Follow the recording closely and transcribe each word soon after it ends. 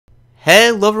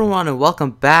Hello everyone and welcome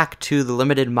back to the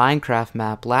limited Minecraft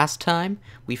map. Last time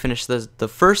we finished the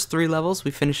first 3 levels,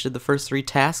 we finished the first 3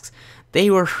 tasks.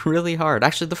 They were really hard.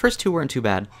 Actually, the first 2 weren't too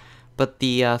bad, but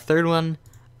the third one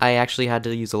I actually had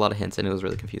to use a lot of hints and it was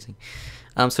really confusing.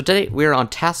 So today we're on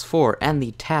task 4 and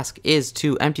the task is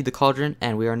to empty the cauldron,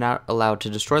 and we are not allowed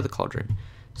to destroy the cauldron.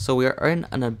 So we are in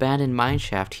an abandoned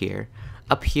mineshaft here.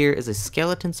 Up here is a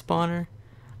skeleton spawner.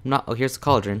 Oh, here's the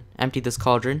cauldron. Empty this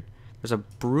cauldron. There's a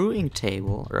brewing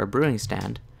table, or a brewing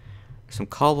stand. There's some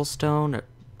cobblestone, a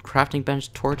crafting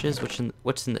bench, torches,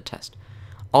 what's in the chest?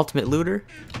 Ultimate looter,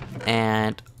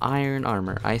 and iron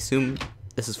armor. I assume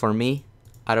this is for me.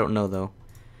 I don't know, though,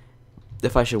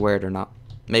 if I should wear it or not.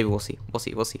 Maybe we'll see.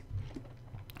 We'll see.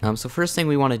 So first thing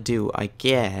we want to do, I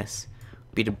guess,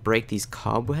 would be to break these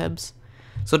cobwebs.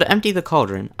 So to empty the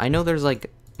cauldron, I know there's,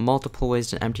 like, multiple ways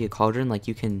to empty a cauldron. Like,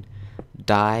 you can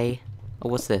dye... Oh,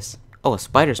 what's this? Oh, a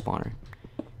spider spawner.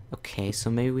 Okay,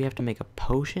 so maybe we have to make a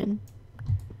potion?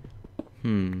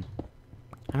 I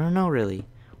don't know, really.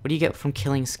 What do you get from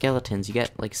killing skeletons? You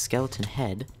get, like, skeleton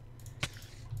head.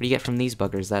 What do you get from these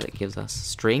buggers that it gives us?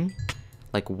 String?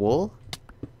 Like, wool?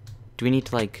 Do we need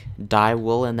to, like, dye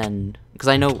wool and then... Because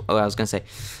I know... Oh, I was gonna say...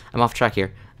 I'm off track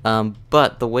here.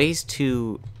 But the ways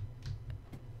to...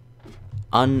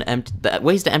 The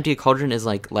ways to empty a cauldron is,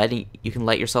 like, you can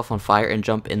light yourself on fire and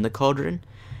jump in the cauldron.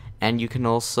 And you can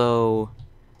also,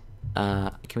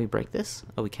 can we break this?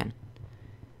 Oh, we can.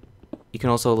 You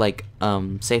can also, like,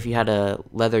 say if you had a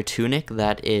leather tunic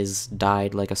that is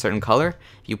dyed, like, a certain color,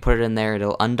 if you put it in there,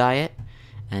 it'll undye it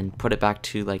and put it back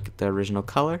to, like, the original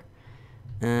color.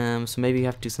 So maybe you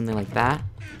have to do something like that.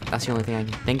 That's the only thing I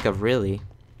can think of, really.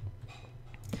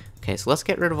 Okay, so let's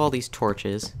get rid of all these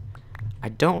torches. I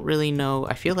don't really know.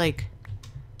 I feel like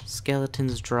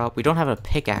skeletons drop. We don't have a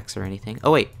pickaxe or anything.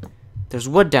 Oh, wait. There's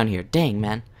wood down here. Dang,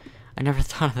 man. I never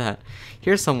thought of that.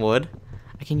 Here's some wood.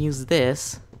 I can use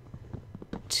this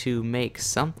to make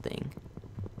something.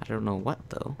 I don't know what,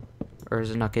 though. Or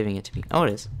is it not giving it to me? Oh,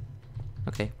 it is.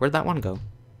 Okay, where'd that one go?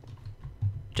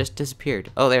 Just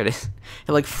disappeared. Oh, there it is.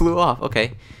 It, like, flew off.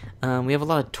 Okay. We have a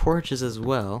lot of torches as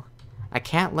well. I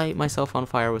can't light myself on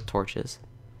fire with torches.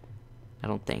 I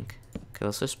don't think. Okay,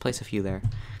 let's just place a few there,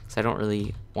 because I don't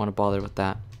really want to bother with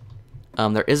that.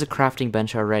 There is a crafting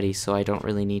bench already, so I don't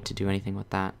really need to do anything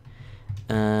with that.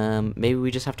 Maybe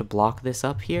we just have to block this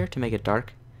up here to make it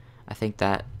dark. I think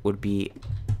that would be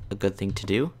a good thing to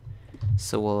do.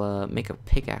 So we'll make a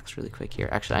pickaxe really quick here.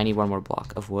 Actually, I need one more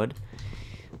block of wood.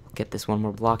 We'll get this one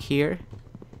more block here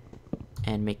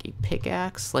and make a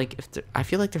pickaxe. Like, I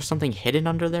feel like there's something hidden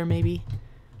under there, maybe.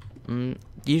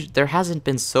 There hasn't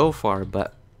been so far,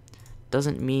 but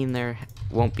doesn't mean there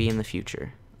won't be in the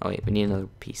future. Oh wait, we need another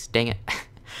piece. Dang it.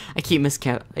 I keep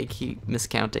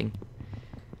miscounting.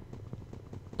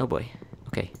 Oh boy.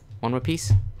 Okay, one more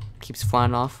piece. Keeps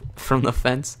flying off from the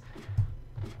fence.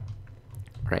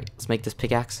 Alright, let's make this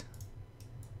pickaxe.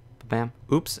 Bam.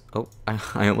 Oops. Oh,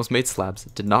 I almost made slabs.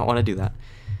 Did not want to do that.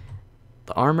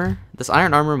 The armor. This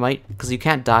iron armor might... Because you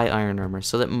can't dye iron armor,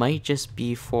 so that might just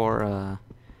be for...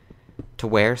 to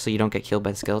wear so you don't get killed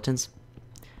by the skeletons.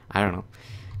 I don't know.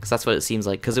 Because that's what it seems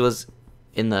like. Because it was...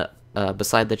 in the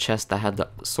beside the chest that had the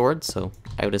sword, so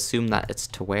I would assume that it's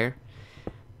to wear.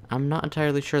 I'm not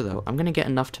entirely sure, though. I'm gonna get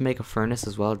enough to make a furnace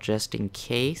as well, just in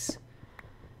case.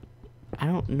 I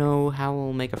don't know how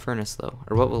we'll make a furnace, though,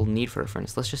 or what we'll need for a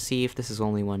furnace. Let's just see if this is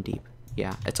only 1 deep.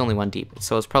 Yeah, it's only 1 deep,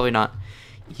 so it's probably not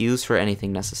used for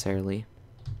anything necessarily.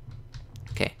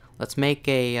 Okay, let's make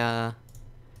a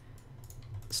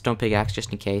stone pickaxe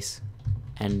just in case,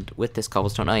 and with this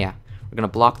cobblestone. Oh yeah, we're gonna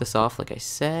block this off like I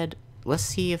said. Let's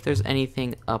see if there's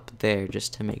anything up there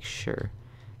just to make sure.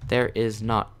 There is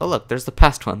not. Oh look, there's the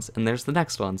past ones and there's the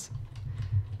next ones.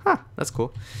 Huh, that's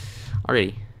cool.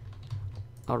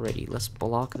 Alrighty, let's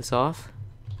block this off.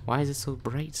 Why is it so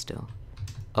bright still?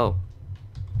 Oh,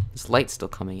 this light's still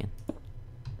coming in.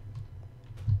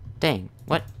 Dang,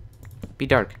 what? Be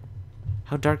dark.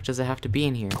 How dark does it have to be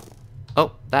in here?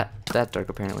 Oh, that dark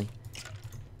apparently.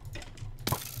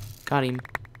 Got him.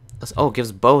 Oh, it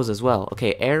gives bows as well.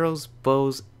 Okay, arrows,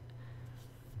 bows,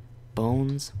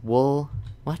 bones, wool.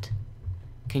 What?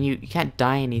 You can't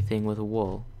dye anything with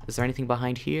wool. Is there anything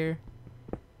behind here?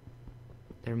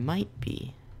 There might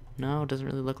be. No, it doesn't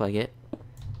really look like it.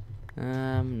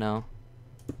 No.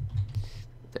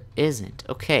 There isn't.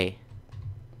 Okay.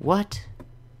 What?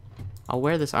 I'll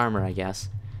wear this armor, I guess.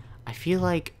 I feel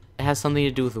like it has something to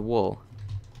do with the wool.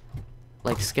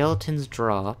 Like, skeletons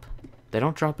drop. They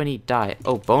don't drop any dye.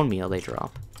 Oh, bone meal they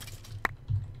drop.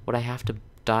 Would I have to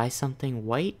dye something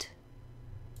white?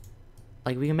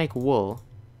 Like, we can make wool.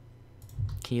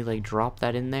 Can you, like, drop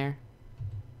that in there?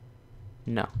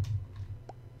 No.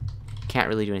 Can't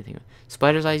really do anything with.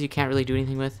 Spider's eyes you can't really do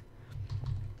anything with.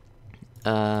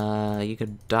 You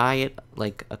could dye it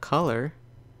like a color.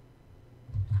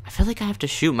 I feel like I have to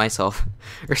shoot myself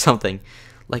or something.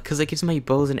 Like, cause it gives me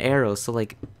bows and arrows, so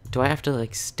like, do I have to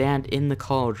like stand in the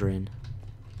cauldron?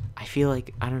 I feel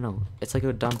like, I don't know, it's like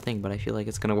a dumb thing, but I feel like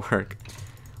it's gonna work.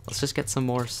 Let's just get some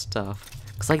more stuff.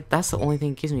 Cause like, that's the only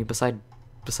thing it gives me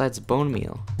besides bone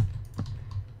meal.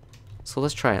 So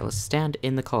let's try it. Let's stand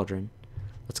in the cauldron.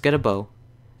 Let's get a bow.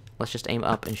 Let's just aim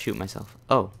up and shoot myself.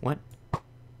 Oh, what?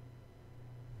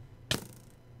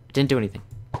 Didn't do anything.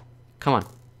 Come on.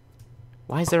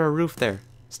 Why is there a roof there?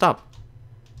 Stop.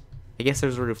 I guess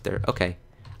there's a roof there. Okay.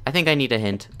 I think I need a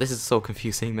hint. This is so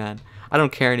confusing, man. I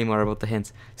don't care anymore about the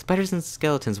hints. Spiders and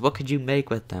skeletons, what could you make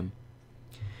with them?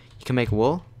 You can make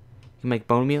wool. You can make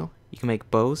bone meal. You can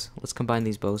make bows. Let's combine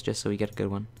these bows just so we get a good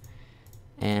one.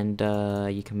 And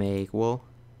you can make wool.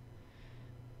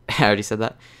 I already said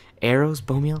that. Arrows,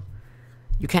 bone meal.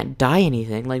 You can't dye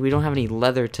anything. Like, we don't have any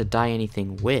leather to dye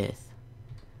anything with.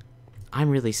 I'm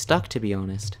really stuck, to be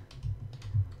honest.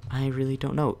 I really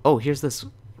don't know. Oh, here's this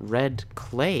red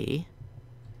clay.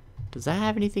 Does that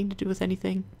have anything to do with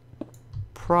anything?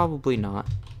 Probably not.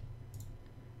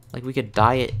 Like, we could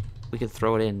dye it. We could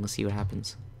throw it in. Let's see what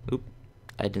happens. Oop.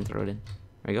 I didn't throw it in.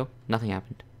 There we go. Nothing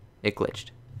happened. It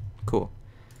glitched. Cool.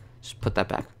 Just put that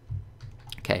back.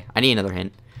 Okay, I need another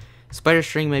hint. Spider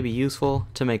string may be useful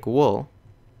to make wool.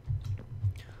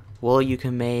 Wool you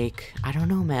can make... I don't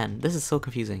know, man. This is so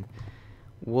confusing.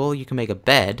 Wool you can make a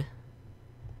bed.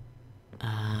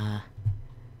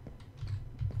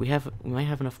 We might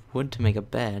have enough wood to make a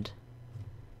bed.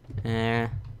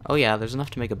 Oh yeah, there's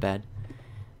enough to make a bed.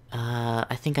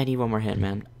 I think I need one more hint,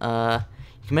 man.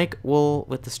 You can make wool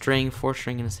with the string, 4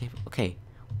 string, and a safe... Okay,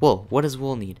 wool. What does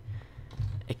wool need?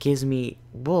 It gives me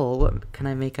wool. What can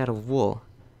I make out of wool?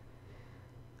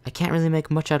 I can't really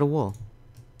make much out of wool.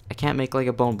 I can't make like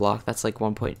a bone block. That's like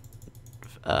 1.10,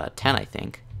 I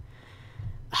think.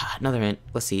 Another hint.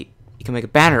 Let's see. You can make a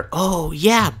banner. Oh,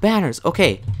 yeah, banners.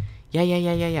 Okay.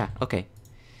 Yeah. Okay.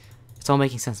 It's all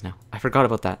making sense now. I forgot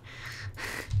about that.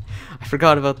 I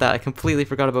forgot about that. I completely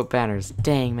forgot about banners.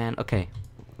 Dang, man. Okay.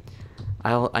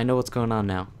 I know what's going on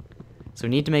now. So we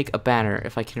need to make a banner,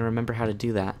 if I can remember how to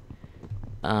do that.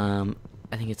 I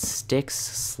think it's sticks,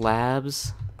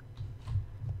 slabs.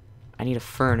 I need a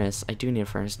furnace. I do need a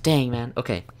furnace. Dang, man.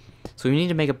 Okay. So we need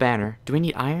to make a banner. Do we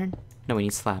need iron? No, we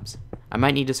need slabs. I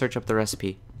might need to search up the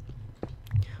recipe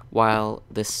while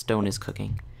this stone is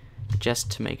cooking, just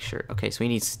to make sure. Okay, so we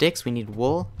need sticks. We need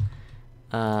wool.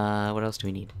 What else do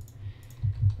we need?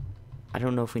 I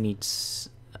don't know if we need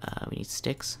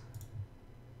sticks.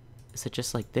 Is it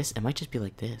just like this? It might just be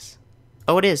like this.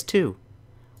 Oh, it is too.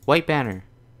 White banner.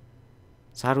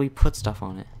 So how do we put stuff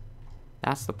on it?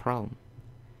 That's the problem.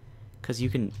 Because you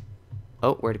can...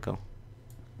 Oh, where'd it go?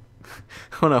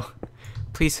 Oh no.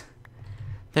 Please.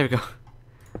 There we go.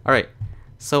 Alright.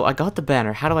 So I got the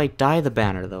banner. How do I dye the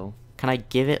banner, though? Can I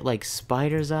give it, like,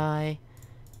 spider's eye?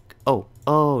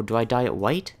 Oh, do I dye it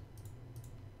white?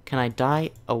 Can I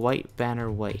dye a white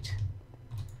banner white?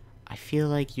 I feel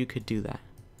like you could do that.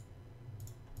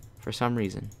 For some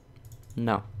reason.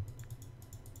 No.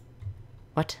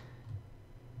 What?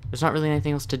 There's not really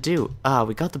anything else to do.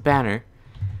 We got the banner.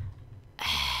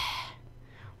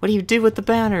 What do you do with the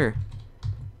banner?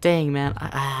 Dang, man.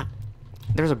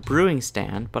 There's a brewing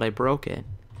stand, but I broke it.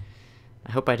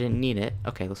 I hope I didn't need it.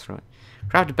 Okay, let's throw it.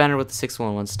 Craft a banner with the 6 wool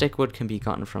and 1 stick. Wood can be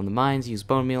gotten from the mines. Use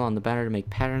bone meal on the banner to make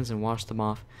patterns and wash them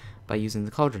off by using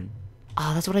the cauldron.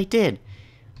 That's what I did.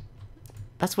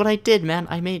 That's what I did, man.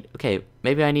 Okay,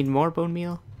 maybe I need more bone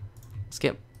meal. Let's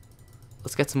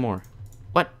get some more.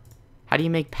 What? How do you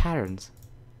make patterns?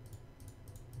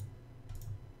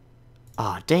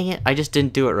 Dang it. I just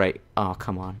didn't do it right. Oh,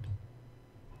 come on.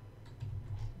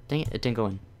 Dang it. It didn't go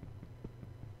in.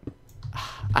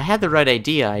 I had the right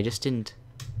idea. I just didn't...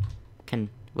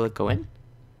 Will it go in?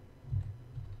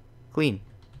 Clean.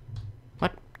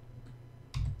 What?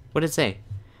 What did it say?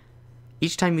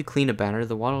 Each time you clean a banner,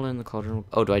 the water in the cauldron will...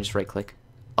 Oh, do I just right click?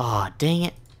 Dang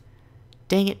it.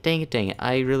 Dang it.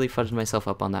 I really fudged myself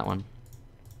up on that one.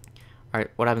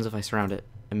 Alright, what happens if I surround it?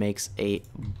 It makes a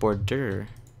border.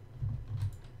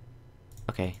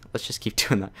 Okay, let's just keep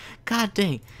doing that. God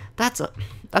dang. That's a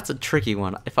tricky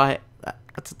one.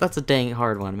 That's a dang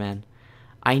hard one, man.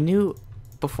 I knew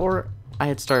before I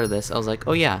had started this, I was like,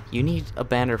 oh yeah, you need a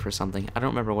banner for something. I don't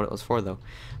remember what it was for though,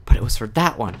 but it was for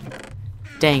that one.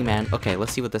 Dang, man. Okay,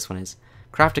 let's see what this one is.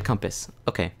 Craft a compass.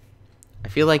 Okay. I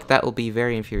feel like that will be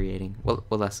very infuriating. Well,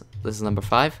 this is number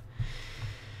 5.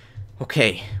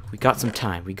 Okay, we got some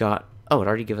time. We got Oh, it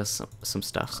already gave us some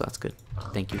stuff, so that's good.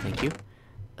 Thank you, thank you.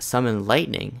 Summon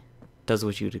lightning. Does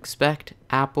what you'd expect.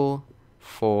 Apple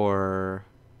for...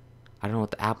 I don't know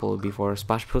what the apple would be for.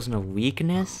 Splash potion of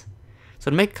weakness? So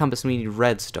to make a compass, we need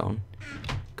redstone.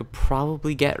 Could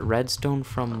probably get redstone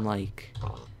from, like,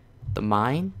 the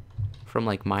mine? From,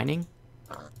 like, mining?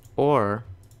 Or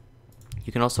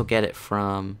you can also get it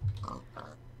from...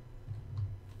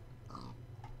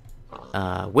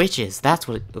 witches. That's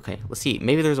what it, okay, let's see.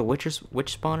 Maybe there's a witcher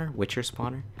spawner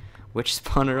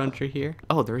under here.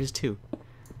 Oh, there is too.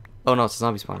 Oh no, it's a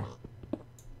zombie spawner.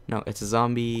 No, it's a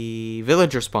zombie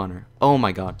villager spawner. Oh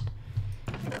my god.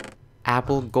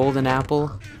 Apple, golden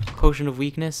apple, potion of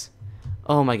weakness.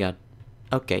 Oh my god.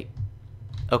 Okay.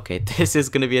 Okay, this is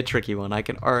gonna be a tricky one. I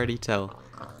can already tell.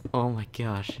 Oh my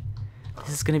gosh.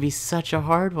 This is gonna be such a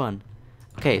hard one.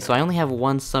 Okay, so I only have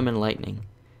one summon lightning.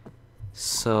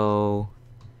 So,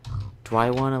 do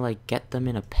I want to, like, get them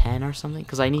in a pen or something?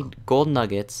 Because I need gold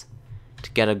nuggets to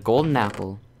get a golden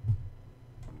apple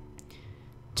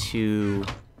to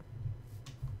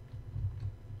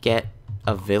get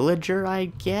a villager, I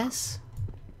guess?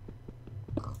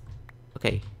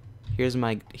 Okay, here's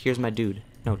my dude.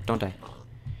 No, don't die.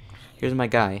 Here's my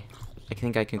guy. I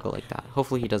think I can go like that.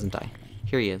 Hopefully he doesn't die.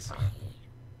 Here he is.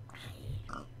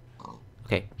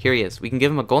 Okay, here he is. We can give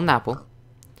him a golden apple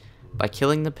by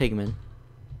killing the pigman.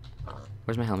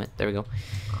 Where's my helmet? There we go.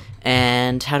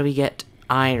 And how do we get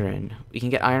iron? We can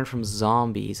get iron from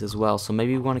zombies as well. So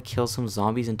maybe we want to kill some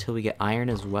zombies until we get iron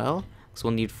as well. So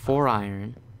we'll need 4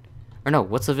 iron. Or no,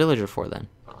 what's a villager for then?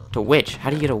 To witch. How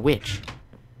do you get a witch?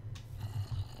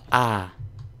 Ah.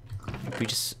 We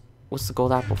just... What's the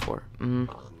gold apple for?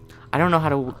 I don't know how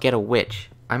to get a witch.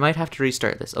 I might have to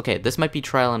restart this. Okay, this might be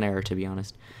trial and error, to be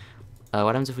honest.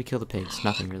 What happens if we kill the pigs?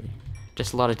 Nothing, really.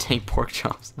 Just a lot of dang pork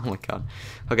chops. Oh my god.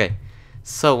 Okay,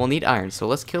 so we'll need iron. So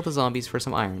let's kill the zombies for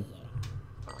some iron.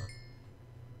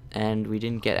 And we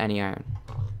didn't get any iron.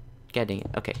 Getting it.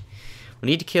 Okay. We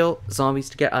need to kill zombies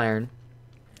to get iron.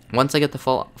 Once I get the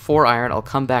 4 iron, I'll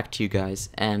come back to you guys.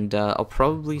 And I'll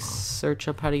probably search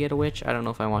up how to get a witch. I don't know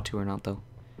if I want to or not, though.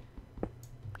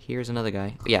 Here's another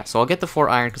guy. Yeah, so I'll get the 4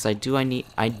 iron because I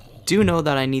do know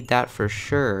that I need that for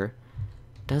sure.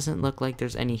 Doesn't look like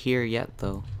there's any here yet,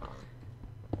 though.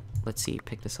 Let's see,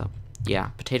 pick this up. Yeah,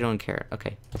 potato and carrot.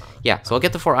 Okay. Yeah, so I'll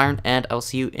get the 4 iron, and I'll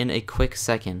see you in a quick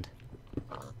second.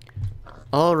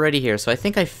 Alrighty here, so I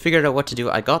think I figured out what to do.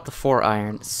 I got the 4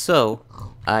 iron, so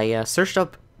I searched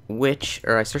up witch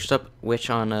on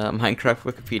Minecraft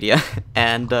Wikipedia,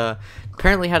 and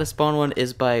apparently how to spawn one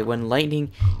is by when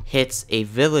lightning hits a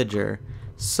villager.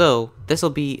 So this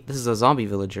is a zombie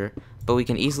villager, but we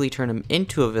can easily turn him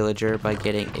into a villager by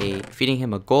feeding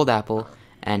him a gold apple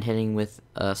and hitting with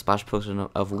a splash potion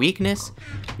of weakness.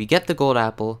 We get the gold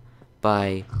apple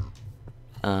by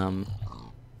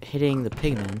hitting the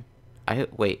pigman.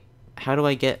 Wait, how do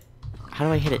I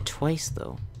hit it twice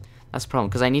though? That's the problem,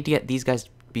 because I need to get these guys to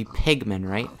be pigmen,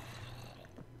 right?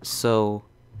 So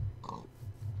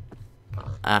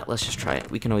let's just try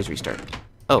it. We can always restart.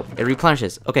 Oh, it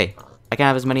replenishes. Okay, I can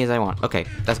have as many as I want. Okay,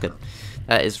 that's good.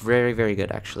 That is very, very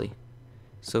good, actually.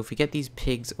 So if we get these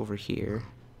pigs over here,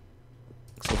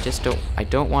 so I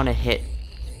don't want to hit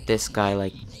this guy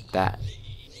like that.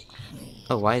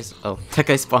 Oh, that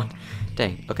guy spawned.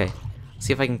 Dang. Okay,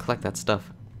 see if I can collect that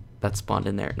stuff that spawned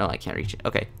in there. No, I can't reach it.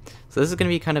 Okay, so this is gonna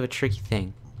be kind of a tricky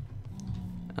thing.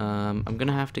 I'm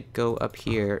gonna have to go up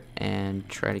here and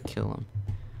try to kill him,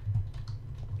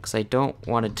 because I don't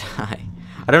want to die.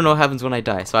 I don't know what happens when I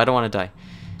die, so I don't want to die,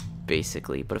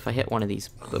 basically. But if I hit one of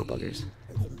these little buggers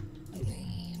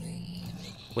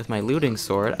with my looting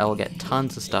sword, I will get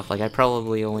tons of stuff. Like, I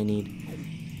probably only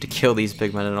need to kill these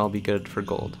pigmen and I'll be good for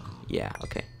gold. Yeah,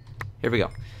 okay. Here we go.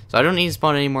 So I don't need to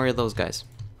spawn any more of those guys.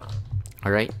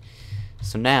 Alright.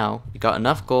 So now, we got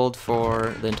enough gold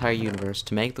for the entire universe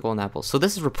to make the golden apple. So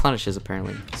this is replenishes,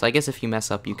 apparently. So I guess if you mess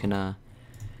up, you can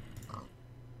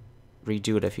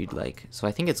redo it if you'd like. So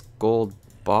I think it's gold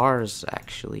bars,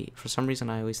 actually. For some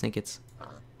reason, I always think it's...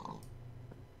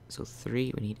 So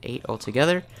 3, we need 8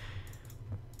 altogether.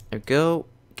 There we go.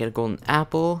 Get a golden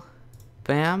apple.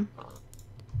 Bam.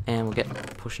 And we'll get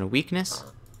a potion of weakness.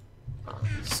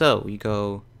 So we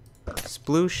go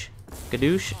sploosh,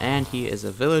 gadoosh, and he is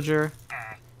a villager.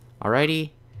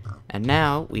 Alrighty. And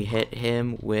now we hit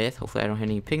him with, hopefully I don't hit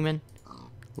any pigmen.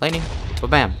 Lightning. But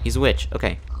bam, he's a witch.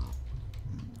 Okay.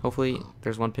 Hopefully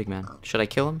there's one pigman. Should I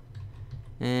kill him?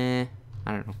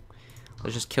 I don't know.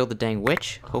 Let's just kill the dang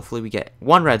witch. Hopefully we get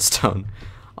 1 redstone.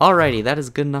 Alrighty, that is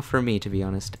good enough for me, to be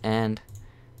honest. And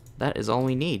that is all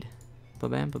we need.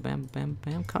 Ba-bam, ba-bam, ba-bam,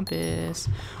 bam, compass.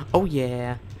 Oh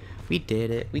yeah. We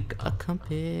did it. We got a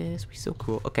compass. We so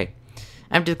cool. Okay.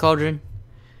 Empty the cauldron.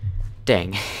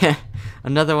 Dang.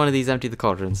 Another one of these empty the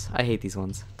cauldrons. I hate these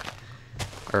ones.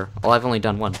 Well, I've only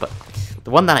done one, but the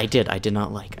one that I did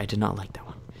not like. I did not like that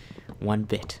one. One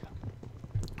bit.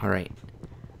 Alright.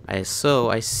 So,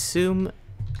 I assume,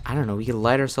 I don't know, we can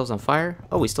light ourselves on fire.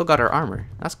 Oh, we still got our armor.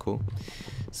 That's cool.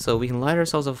 So, we can light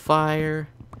ourselves on fire.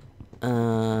 I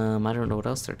don't know what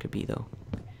else there could be, though.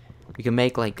 We can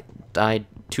make, like, dyed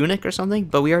tunic or something,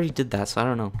 but we already did that, so I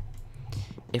don't know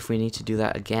if we need to do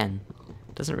that again.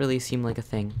 Doesn't really seem like a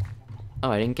thing.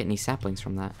 Oh, I didn't get any saplings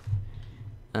from that.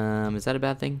 Is that a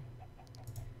bad thing?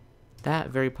 That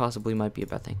very possibly might be a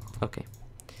bad thing. Okay.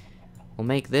 We'll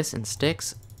make this in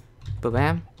sticks.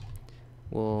 Ba-bam.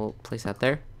 We'll place that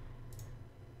there.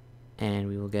 And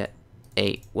we will get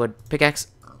a wood pickaxe.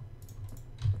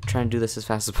 Try and do this as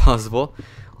fast as possible.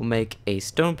 We'll make a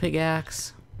stone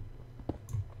pickaxe.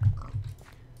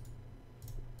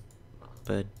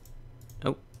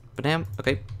 Oh, ba-dam.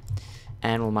 Okay.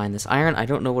 And we'll mine this iron. I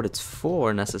don't know what it's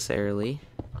for necessarily,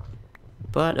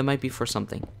 but it might be for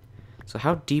something. So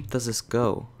how deep does this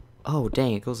go? Oh,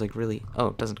 dang, it goes like really... Oh,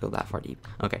 it doesn't go that far deep.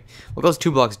 Okay. Well, it goes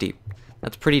 2 blocks deep.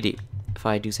 That's pretty deep, if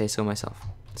I do say so myself.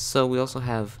 So we also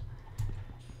have...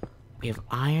 We have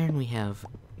iron, we have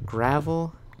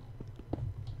gravel.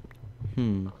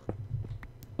 And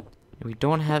we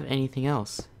don't have anything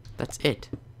else. That's it.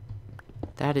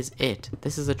 That is it.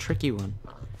 This is a tricky one.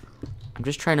 I'm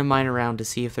just trying to mine around to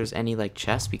see if there's any, like,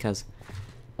 chests, because...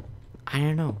 I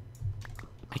don't know.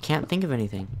 I can't think of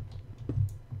anything.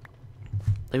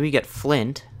 Like, we get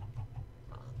flint.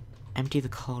 Empty the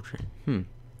cauldron.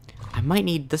 I might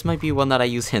need... This might be one that I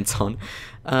use hints on.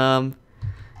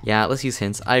 Yeah, let's use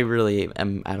hints. I really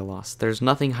am at a loss. There's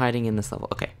nothing hiding in this level.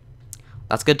 Okay.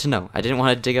 That's good to know. I didn't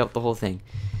want to dig out the whole thing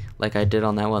like I did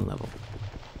on that one level.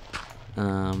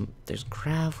 There's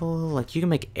gravel. Like, you can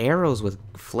make arrows with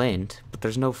flint, but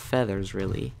there's no feathers,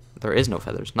 really. There is no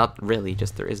feathers. Not really,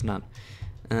 just there is none.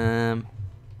 There's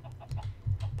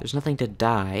nothing to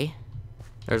dye.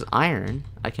 There's iron.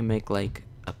 I can make, like,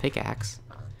 a pickaxe.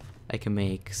 I can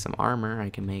make some armor. I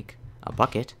can make a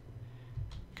bucket.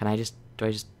 Can I just... Do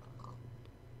I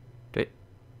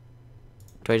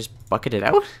just bucket it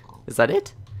out? Is that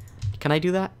it? Can I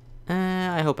do that?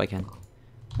 I hope I can.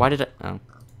 Why did I... Oh.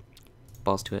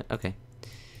 Balls to it. Okay.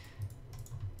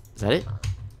 Is that it?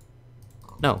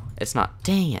 No, it's not.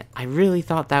 Dang it. I really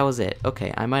thought that was it.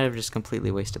 Okay, I might have just completely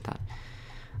wasted that.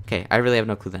 Okay, I really have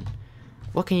no clue then.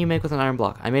 What can you make with an iron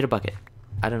block? I made a bucket.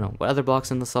 I don't know. What other blocks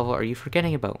in this level are you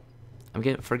forgetting about? I'm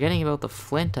forgetting about the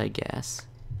flint, I guess.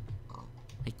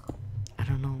 I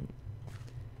don't know.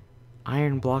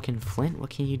 Iron block and flint?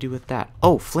 What can you do with that?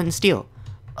 Oh, flint and steel.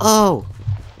 Oh!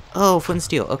 Oh, flint and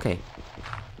steel. Okay.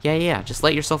 Yeah. Just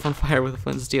light yourself on fire with a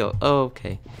flint and steel.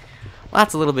 Okay. Well,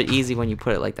 that's a little bit easy when you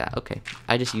put it like that. Okay.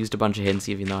 I just used a bunch of hints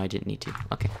even though I didn't need to.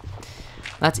 Okay.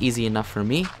 That's easy enough for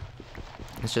me.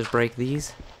 Let's just break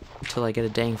these until I get a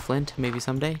dang flint. Maybe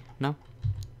someday? No?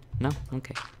 No?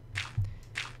 Okay.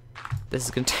 This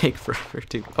is gonna take forever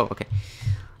too. Oh, okay.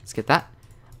 Let's get that.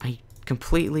 I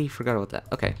completely forgot about that.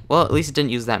 Okay. Well, at least it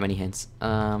didn't use that many hints.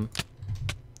 Oh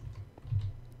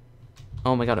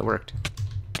my god, it worked.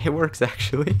 It works,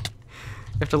 actually.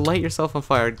 You have to light yourself on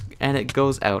fire, and it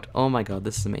goes out. Oh my god,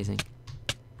 this is amazing.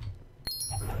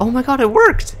 Oh my god, it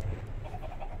worked!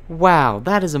 Wow,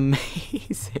 that is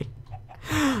amazing.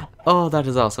 Oh, that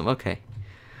is awesome. Okay.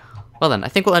 Well then, I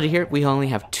think we'll end it here. We only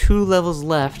have 2 levels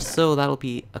left, so that'll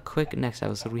be a quick next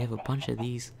episode. We have a bunch of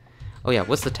these. Oh yeah,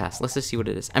 what's the task? Let's just see what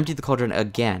it is. Empty the cauldron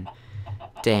again.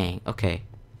 Dang, okay.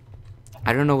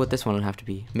 I don't know what this one would have to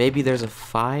be. Maybe there's a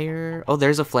fire. Oh,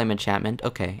 there's a flame enchantment.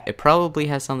 Okay, it probably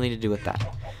has something to do with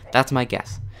that. That's my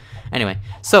guess. Anyway,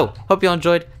 so hope you all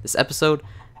enjoyed this episode.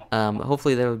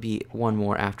 Hopefully there will be one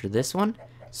more after this one.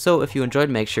 So if you enjoyed,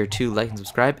 make sure to like and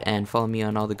subscribe and follow me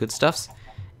on all the good stuffs.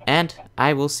 And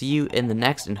I will see you in the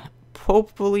next, and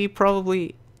hopefully,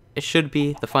 probably, it should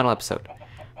be the final episode.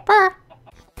 Bye.